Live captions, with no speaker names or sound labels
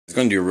It's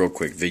going to do a real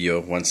quick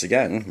video once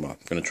again. Well, I'm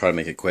going to try to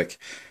make it quick.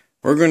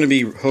 We're going to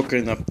be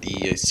hooking up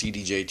the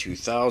CDJ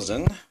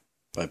 2000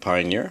 by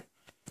Pioneer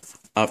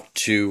up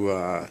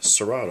to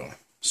Serato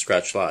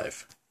Scratch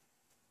Live.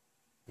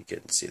 You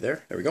can see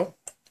there. There we go.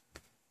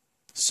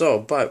 So,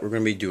 but we're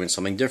going to be doing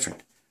something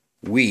different.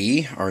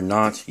 We are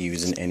not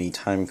using any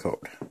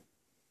timecode.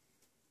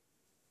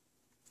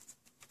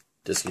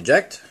 Disk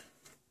eject.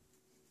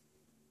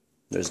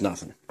 There's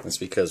nothing. That's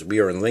because we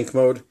are in link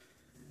mode.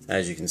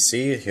 As you can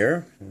see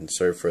here, and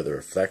sorry for the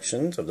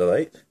reflections of the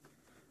light,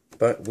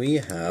 but we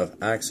have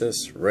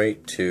access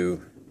right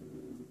to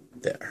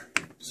there.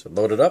 So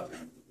load it up.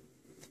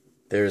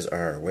 There's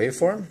our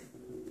waveform.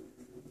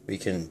 We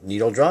can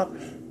needle drop.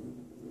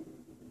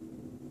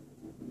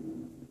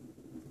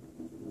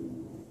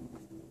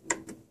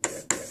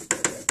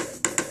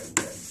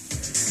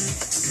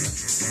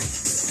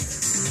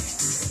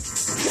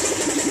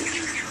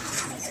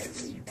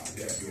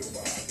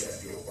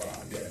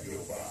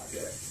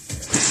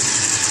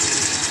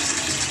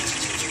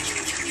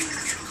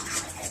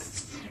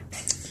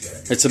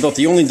 It's about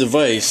the only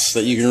device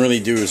that you can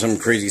really do some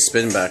crazy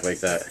spin back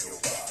like that.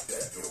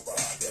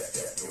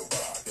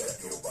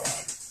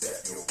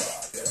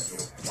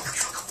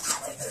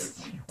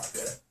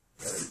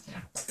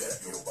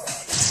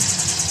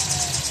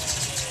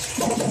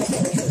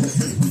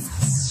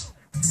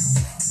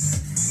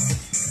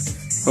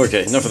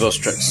 Okay, enough of those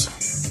tricks.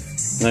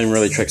 Not even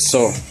really tricks.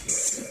 So,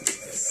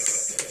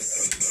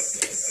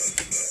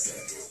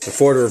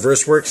 before the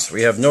reverse works,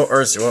 we have no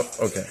RC. Well,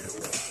 okay.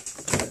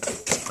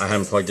 I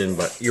haven't plugged in,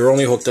 but you're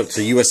only hooked up to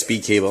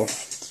USB cable.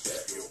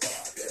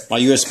 My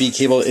USB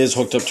cable is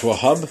hooked up to a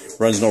hub,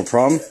 runs no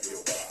problem.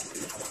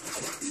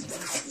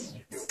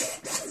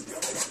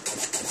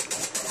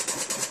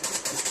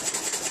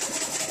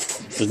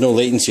 There's no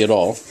latency at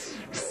all.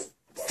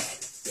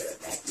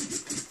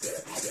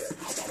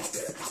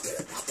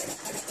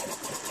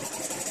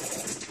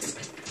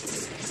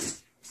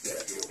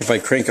 If I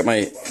crank up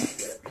my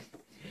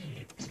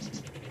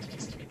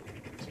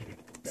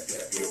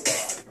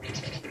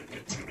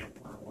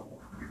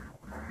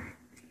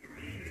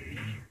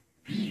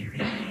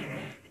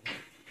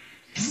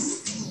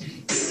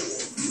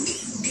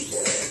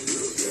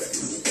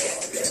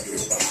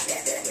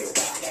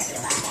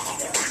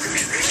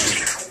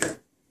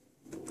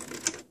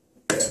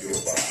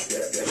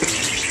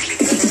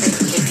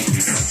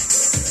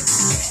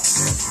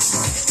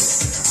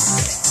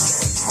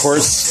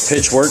course,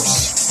 pitch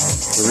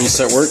works, the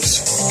reset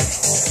works.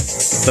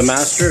 The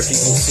master, if you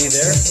can see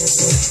there,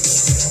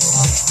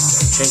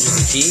 changes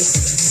the key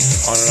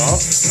on and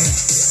off.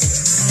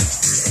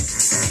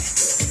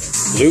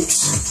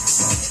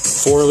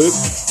 Loops, 4 loop,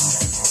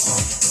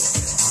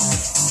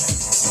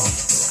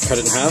 cut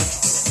it in half.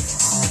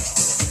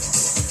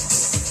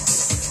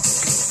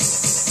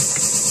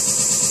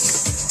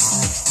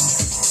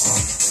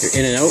 Your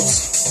in and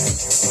outs.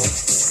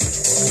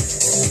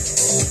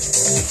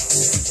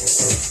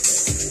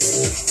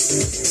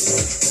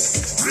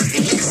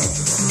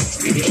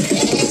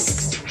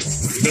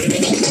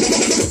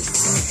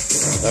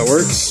 That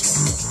works.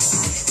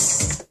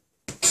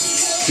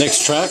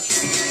 Next track.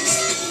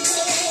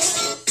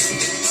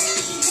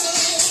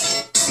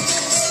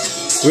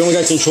 We only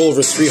got control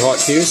over 3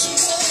 hotkeys.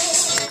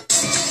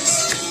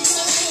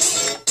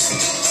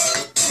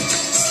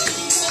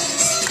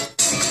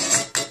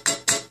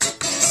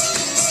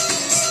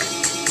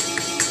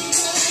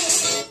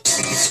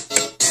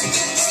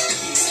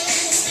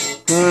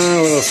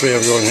 What else do we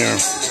have going here?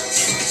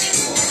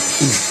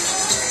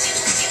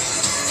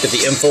 Get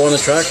the info on the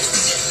track.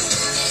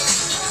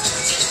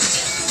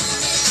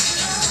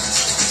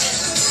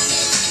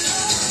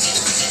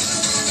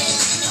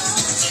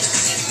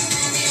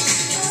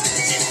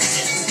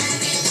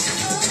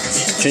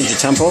 Change the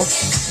tempo,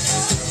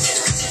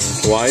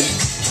 wide.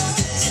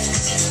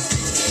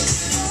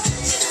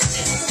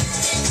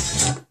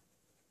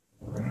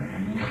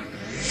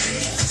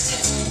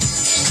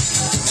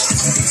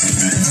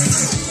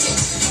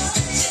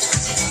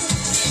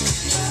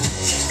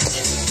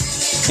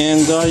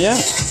 And yeah,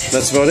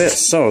 that's about it.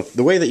 So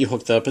the way that you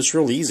hook that up, it's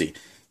real easy.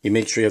 You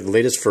make sure you have the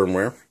latest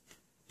firmware.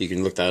 You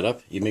can look that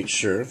up. You make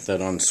sure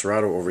that on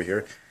Serato over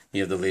here,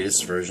 you have the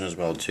latest version as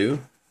well too.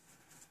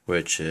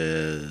 Which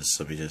is,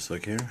 let me just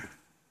look here,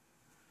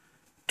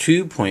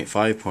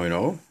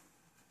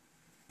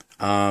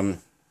 2.5.0.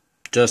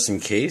 Just in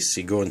case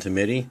you go into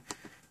MIDI,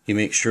 you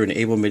make sure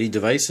Enable MIDI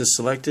device is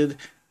selected,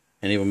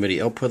 Enable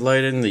MIDI output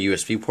light in, the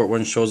USB port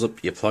one shows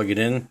up, you plug it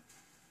in.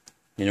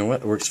 You know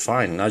what, it works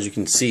fine. And as you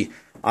can see,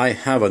 I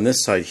have on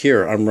this side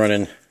here, I am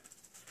running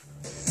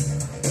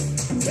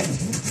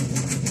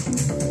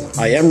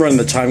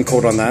the time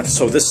code on that,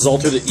 so this is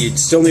altered. You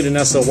still need an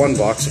SL1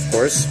 box, of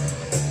course.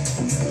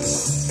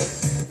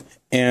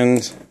 And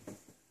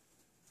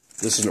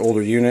this is an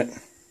older unit.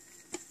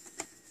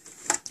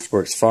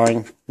 Works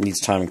fine.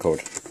 Needs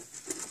timecode.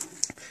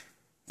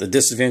 The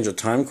disadvantage of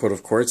timecode,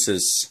 of course,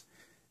 is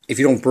if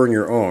you don't burn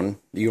your own,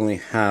 you only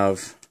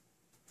have,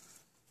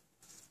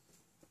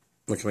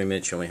 look how many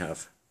minutes you only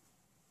have.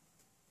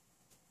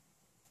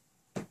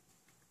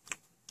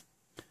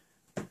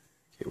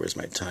 Okay, where's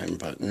my time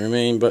button?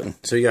 Remain button.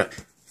 So you got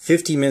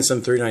 50 minutes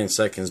and 39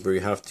 seconds, but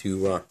you have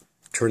to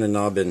turn the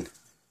knob and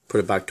put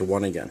it back to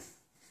 1 again,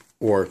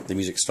 or the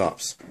music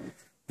stops.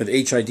 With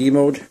HID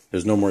mode,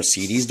 there's no more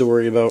CDs to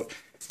worry about.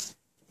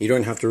 You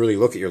don't have to really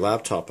look at your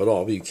laptop at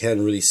all, but you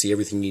can really see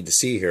everything you need to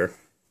see here.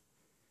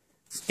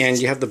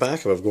 And you have the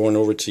backup of going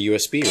over to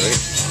USB, right?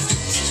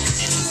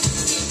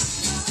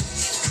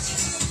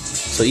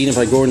 So even if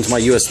I go into my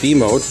USB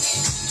mode,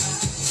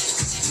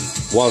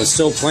 while it's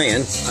still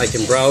playing, I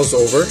can browse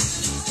over.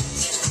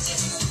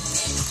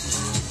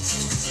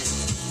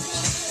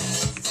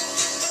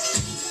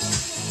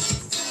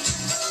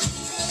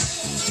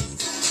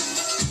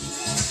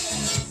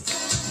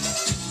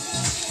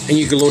 And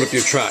you can load up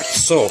your track.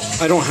 So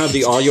I don't have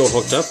the audio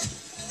hooked up,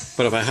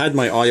 but if I had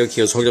my audio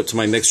cables hooked up to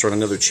my mixer on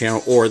another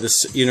channel, or this,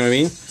 you know what I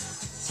mean,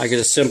 I could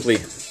just simply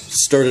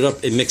start it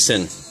up and mix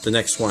in the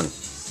next one.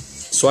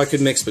 So I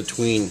could mix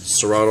between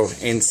Serato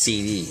and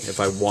CD if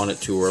I wanted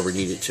to or ever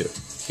needed to.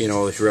 You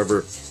know, if you're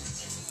ever,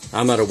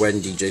 I'm not a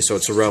wedding DJ, so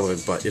it's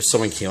irrelevant, but if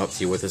someone came up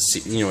to you with a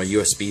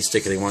USB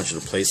stick and they want you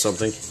to play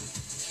something,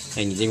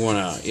 and you didn't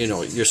want to,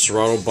 your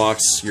Serato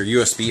box, your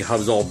USB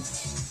hub's all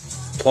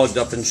plugged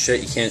up and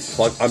shit, you can't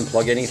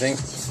unplug anything,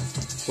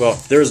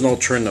 well, there's an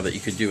alternative that you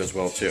could do as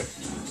well too.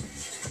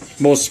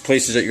 Most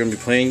places that you're going to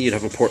be playing, you'd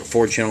have a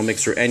 4-channel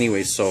mixer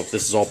anyway, so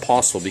this is all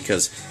possible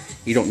because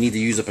you don't need to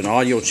use up an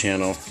audio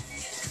channel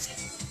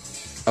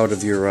out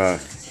of your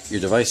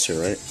device here,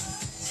 right?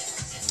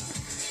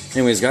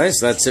 Anyways, guys,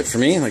 that's it for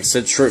me. Like I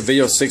said, short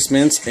video, 6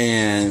 minutes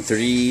and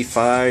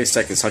 35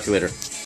 seconds. Talk to you later.